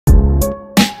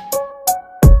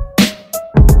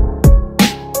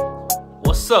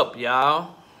What's up,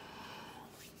 y'all?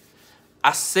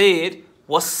 I said,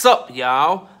 what's up,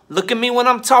 y'all? Look at me when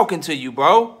I'm talking to you,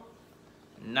 bro.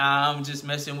 Nah, I'm just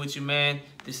messing with you, man.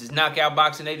 This is Knockout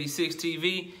Boxing 86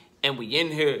 TV, and we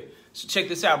in here. So check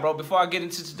this out, bro. Before I get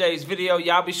into today's video,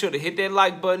 y'all be sure to hit that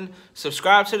like button,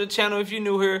 subscribe to the channel if you're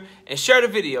new here, and share the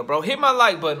video, bro. Hit my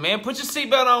like button, man. Put your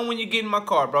seatbelt on when you get in my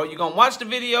car, bro. You're going to watch the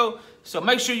video, so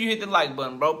make sure you hit the like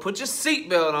button, bro. Put your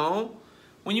seatbelt on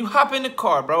when you hop in the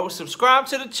car, bro. Subscribe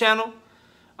to the channel.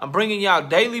 I'm bringing y'all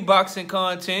daily boxing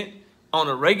content on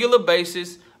a regular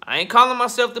basis. I ain't calling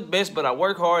myself the best, but I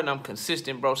work hard and I'm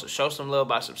consistent, bro. So show some love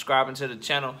by subscribing to the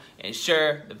channel and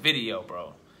share the video,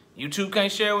 bro. YouTube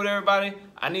can't share with everybody.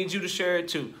 I need you to share it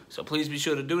too. So please be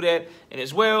sure to do that. And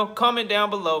as well, comment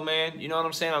down below, man. You know what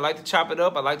I'm saying? I like to chop it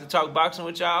up. I like to talk boxing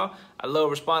with y'all. I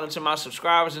love responding to my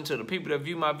subscribers and to the people that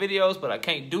view my videos, but I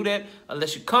can't do that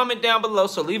unless you comment down below.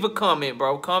 So leave a comment,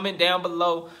 bro. Comment down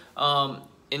below.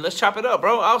 And let's chop it up,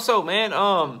 bro. Also, man,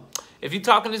 if you're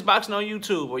talking this boxing on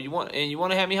YouTube or you want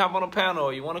to have me hop on a panel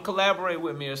or you want to collaborate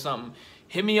with me or something,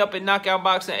 hit me up at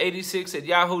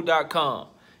knockoutboxing86@yahoo.com.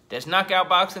 That's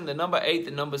knockoutboxing, the number 8,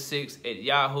 the number 6 at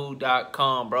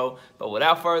yahoo.com, bro. But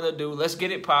without further ado, let's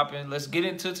get it popping. Let's get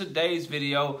into today's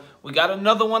video. We got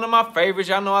another one of my favorites.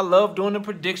 Y'all know I love doing the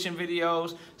prediction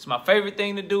videos. It's my favorite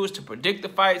thing to do is to predict the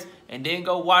fights and then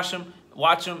go watch them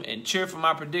and cheer for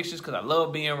my predictions because I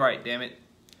love being right, damn it.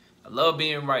 I love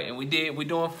being right. And we're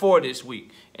doing 4 this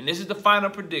week. And this is the final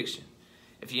prediction.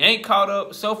 If you ain't caught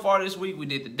up, so far this week, we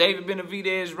did the David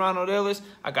Benavidez, Ronald Ellis.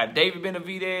 I got David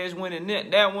Benavidez winning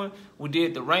that one. We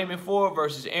did the Raymond Ford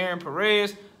versus Aaron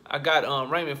Perez. I got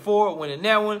Raymond Ford winning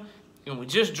that one. And we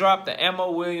just dropped the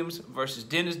Ammo Williams versus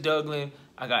Dennis Douglas.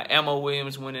 I got Ammo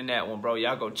Williams winning that one, bro.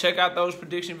 Y'all go check out those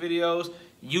prediction videos.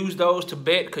 Use those to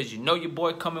bet because you know your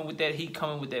boy coming with that heat,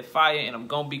 coming with that fire, and I'm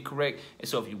going to be correct. And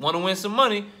so if you want to win some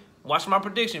money, watch my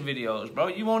prediction videos, bro.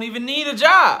 You won't even need a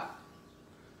job.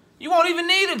 You won't even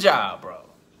need a job, bro.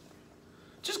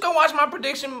 Just go watch my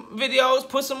prediction videos,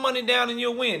 put some money down, and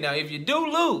you'll win. Now, if you do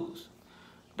lose,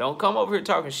 don't come over here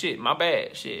talking shit. My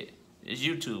bad, shit. It's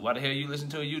YouTube. Why the hell you listen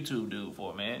to a YouTube dude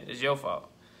for, man? It's your fault.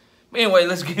 But anyway,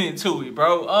 let's get into it,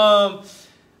 bro. I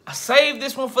saved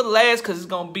this one for the last because it's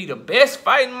going to be the best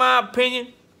fight in my opinion.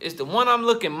 It's the one I'm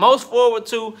looking most forward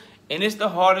to, and it's the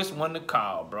hardest one to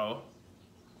call, bro.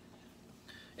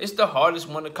 It's the hardest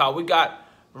one to call. We got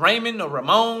Raymond or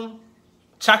Ramon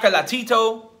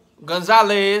Chocolatito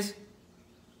Gonzalez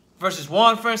versus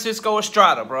Juan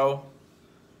Estrada, bro.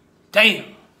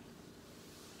 Damn.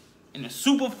 In the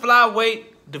super flyweight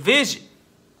division.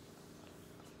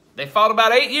 They fought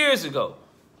about 8 years ago.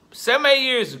 7, 8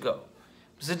 years ago.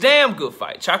 It was a damn good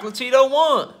fight. Chocolatito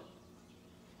won.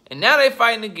 And now they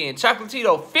fighting again.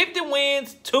 Chocolatito 50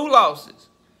 wins, 2 losses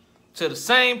to the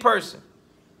same person.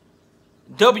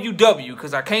 WW,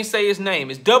 because I can't say his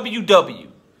name. It's WW.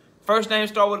 First name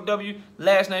start with a W,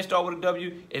 last name start with a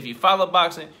W. If you follow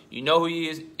boxing, you know who he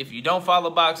is. If you don't follow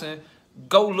boxing,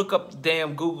 go look up the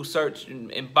damn Google search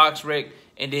in Box Rec,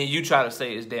 and then you try to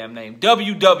say his damn name.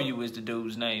 WW is the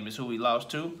dude's name, is who he lost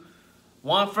to.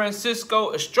 Juan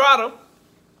Estrada,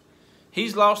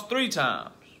 he's lost 3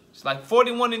 times. It's like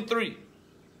 41-3. You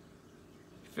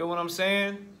feel what I'm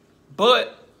saying?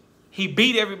 But he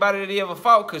beat everybody that he ever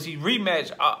fought because he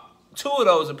rematched 2 of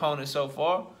those opponents so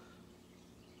far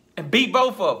and beat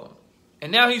both of them. And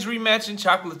now he's rematching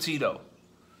Chocolatito.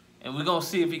 And we're going to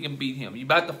see if he can beat him. You're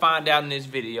about to find out in this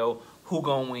video who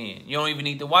going to win. You don't even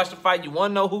need to watch the fight. You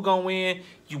want to know who going to win?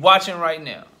 You watching right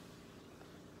now.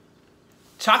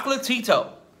 Chocolatito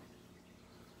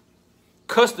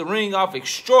cuts the ring off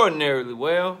extraordinarily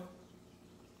well.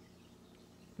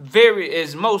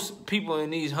 As most people in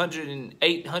these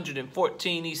 108,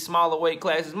 114, these smaller weight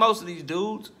classes, most of these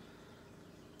dudes,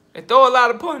 they throw a lot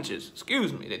of punches.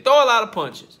 Excuse me. They throw a lot of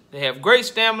punches. They have great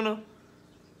stamina.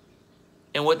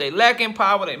 And what they lack in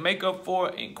power, they make up for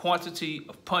in quantity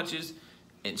of punches.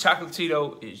 And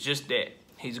Chocolatito is just that.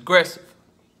 He's aggressive.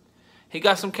 He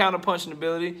got some counter-punching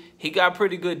ability. He got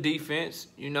pretty good defense,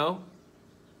 you know.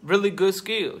 Really good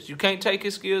skills. You can't take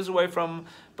his skills away from him,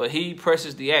 but he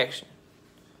presses the action.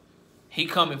 He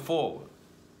coming forward.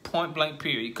 Point blank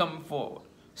period. He coming forward.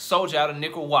 Soldier out of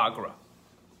Nicaragua.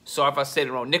 Sorry if I said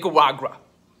it wrong. Nicaragua.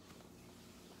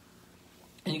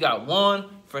 And you got Juan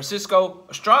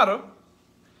Estrada.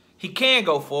 He can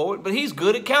go forward, but he's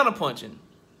good at counterpunching.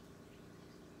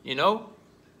 You know?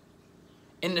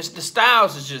 And the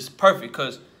styles is just perfect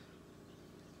because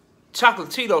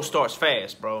Chocolatito starts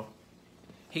fast, bro.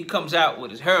 He comes out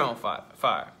with his hair on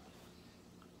fire.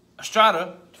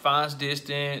 Estrada finds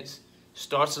distance,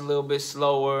 starts a little bit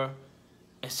slower,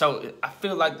 And so I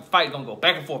feel like the fight gonna go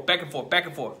back and forth, back and forth, back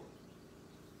and forth.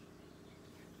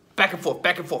 Back and forth,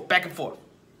 back and forth, back and forth.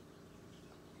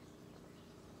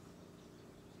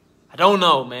 I don't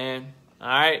know, man. All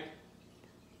right?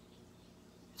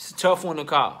 It's a tough one to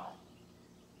call.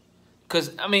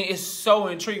 Because, I mean, it's so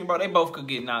intriguing, bro. They both could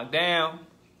get knocked down.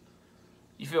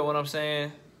 You feel what I'm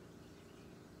saying?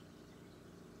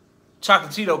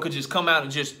 Chocolatito could just come out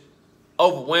and just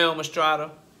overwhelm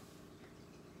Estrada.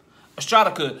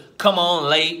 Estrada could come on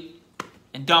late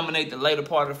and dominate the later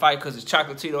part of the fight because as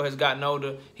Chocolatito has gotten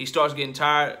older, he starts getting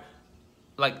tired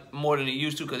like more than he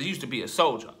used to because he used to be a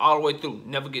soldier all the way through,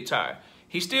 never get tired.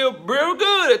 He's still real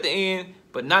good at the end,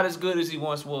 but not as good as he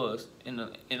once was in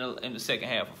the second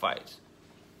half of fights.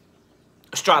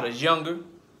 Estrada's younger.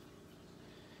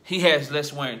 He has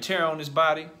less wear and tear on his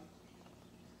body.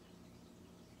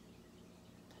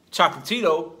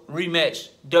 Chocolatito rematched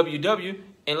WW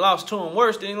and lost to him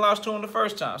worse than he lost to him the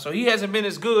first time. So he hasn't been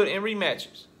as good in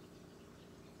rematches.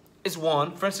 It's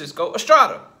Juan Francisco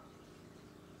Estrada.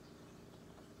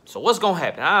 So what's going to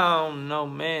happen? I don't know,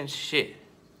 man. Shit.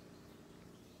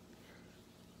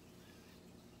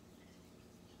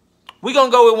 We're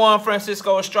going to go with Juan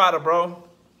Francisco Estrada, bro.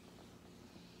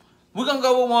 We're going to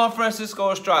go with Juan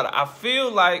Francisco Estrada. I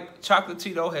feel like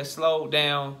Chocolatito has slowed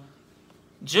down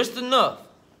just enough.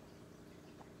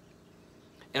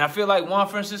 And I feel like Juan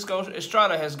Francisco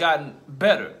Estrada has gotten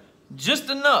better just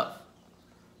enough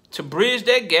to bridge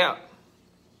that gap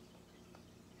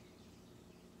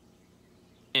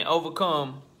and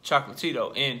overcome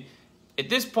Chocolatito. And at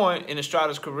this point in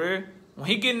Estrada's career, when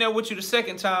he get in there with you the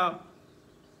second time,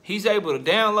 he's able to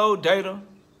download data.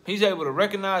 He's able to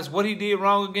recognize what he did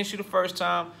wrong against you the first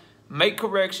time, make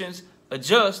corrections,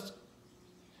 adjust,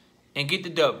 and get the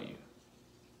W.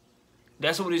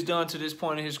 That's what he's done to this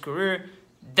point in his career.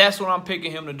 That's what I'm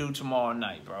picking him to do tomorrow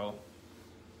night, bro.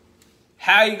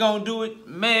 How he gonna do it?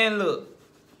 Man, look.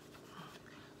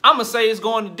 I'm gonna say it's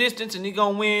going the distance and he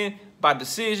gonna win by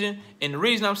decision. And the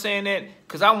reason I'm saying that,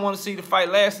 because I want to see the fight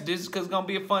last the distance because it's gonna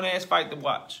be a fun-ass fight to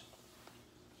watch.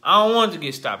 I don't want it to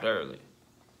get stopped early.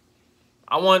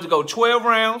 I want it to go 12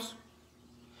 rounds.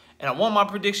 And I want my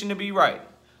prediction to be right.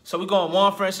 So we're going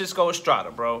Juan Francisco Estrada,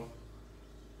 bro.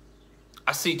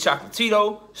 I see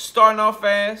Chocolatito starting off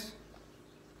fast.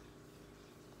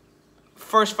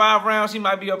 First 5 rounds, he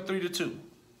might be up 3-2.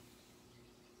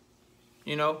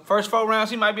 You know, first 4 rounds,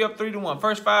 he might be up 3-1.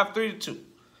 First 5, 3-2.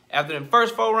 After them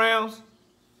first 4 rounds,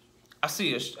 I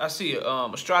see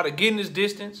Estrada getting his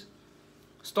distance,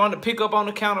 starting to pick up on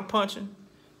the counter punching,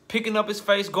 picking up his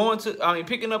pace, going to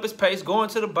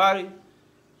the body,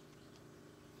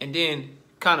 and then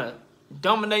kind of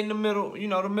dominating the middle, you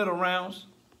know, the middle rounds.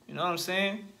 You know what I'm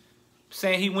saying?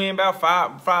 Saying he win about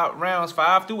 5 rounds,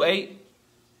 5 through 8.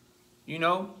 You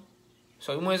know?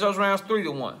 So he wins those rounds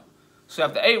 3-1. So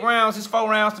after 8 rounds, it's 4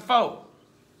 rounds to 4.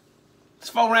 It's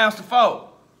 4 rounds to 4.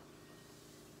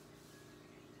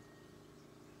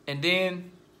 And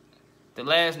then the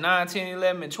last 9, 10,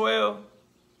 11, and 12,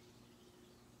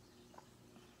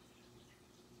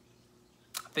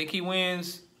 I think he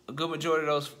wins a good majority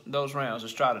of those rounds,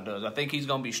 Estrada does. I think he's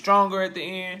going to be stronger at the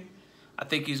end. I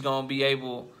think he's going to be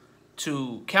able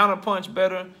to counterpunch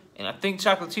better. And I think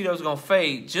Chocolatito's going to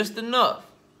fade just enough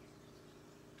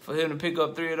for him to pick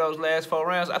up 3 of those last 4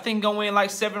 rounds. I think he's going to win like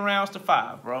 7 rounds to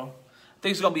 5, bro. I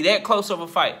think it's going to be that close of a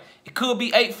fight. It could be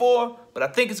 8-4, but I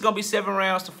think it's going to be 7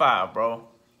 rounds to 5, bro.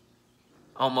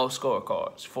 On most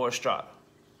scorecards for Estrada.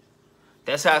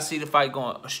 That's how I see the fight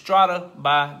going. Estrada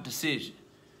by decision.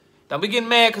 Don't be getting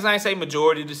mad because I ain't say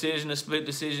majority decision, a split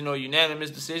decision, or unanimous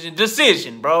decision.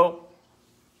 Decision, bro.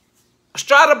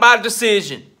 Estrada by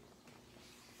decision.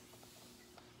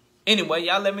 Anyway,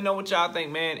 y'all let me know what y'all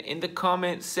think, man, in the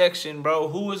comment section, bro.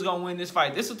 Who is going to win this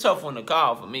fight? This is a tough one to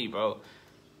call for me, bro.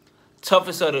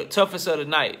 Toughest of the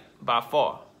night by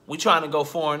far. We trying to go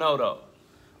 4-0, though.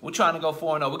 We're trying to go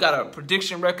 4-0. We got a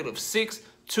prediction record of 6,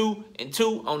 2, and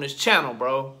 2 on this channel,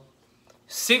 bro.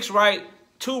 6 right,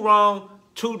 2 wrong,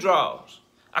 2 draws.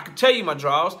 I can tell you my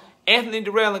draws. Anthony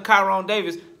Durrell and Kyron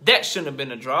Davis, that shouldn't have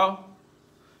been a draw.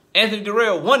 Anthony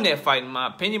Durrell won that fight, in my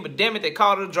opinion, but damn it, they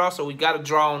called it a draw, so we got a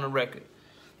draw on the record.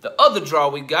 The other draw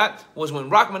we got was when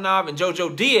Rachmanov and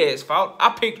JoJo Diaz fought.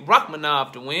 I picked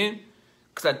Rachmanov to win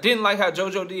because I didn't like how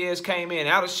JoJo Diaz came in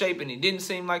out of shape and he didn't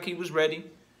seem like he was ready.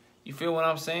 You feel what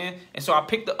I'm saying? And so I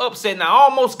picked the upset, and I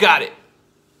almost got it.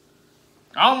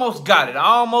 I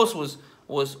almost was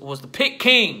the pick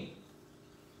king.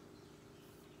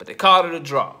 But they called it a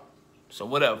draw. So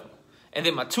whatever. And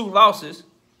then my 2 losses,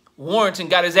 Warrington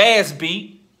got his ass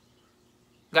beat.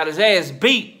 Got his ass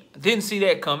beat. Didn't see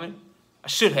that coming. I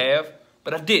should have.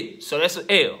 But I didn't, so that's an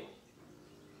L.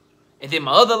 And then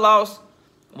my other loss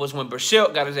was when Burchell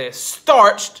got his ass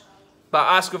starched by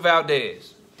Oscar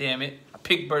Valdez. Damn it, I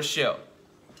picked Burchell.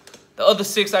 The other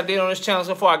 6 I did on this channel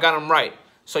so far, I got them right.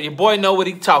 So your boy know what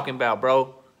he talking about,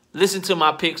 bro. Listen to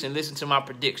my picks and listen to my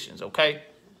predictions, okay?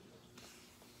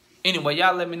 Anyway,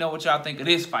 y'all let me know what y'all think of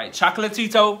this fight.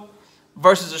 Chocolatito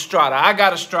versus Estrada. I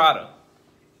got Estrada.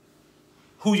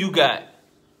 Who you got?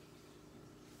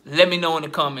 Let me know in the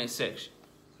comment section.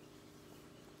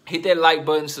 Hit that like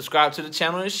button, subscribe to the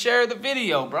channel, and share the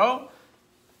video, bro.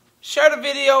 Share the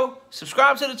video,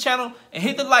 subscribe to the channel, and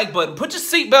hit the like button. Put your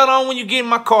seatbelt on when you get in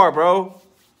my car, bro.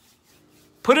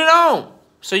 Put it on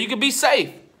so you can be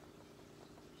safe.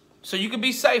 So you can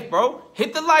be safe, bro.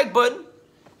 Hit the like button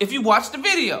if you watch the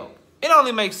video. It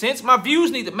only makes sense. My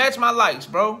views need to match my likes,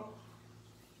 bro.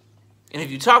 And if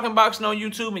you're talking boxing on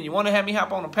YouTube and you want to have me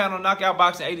hop on the panel,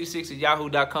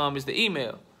 knockoutboxing86@yahoo.com is the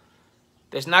email.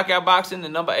 That's knockoutboxing, the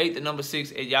number 8, the number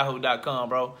 6 at yahoo.com,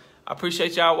 bro. I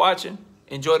appreciate y'all watching.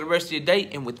 Enjoy the rest of your day.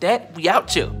 And with that, we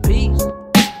out here. Peace.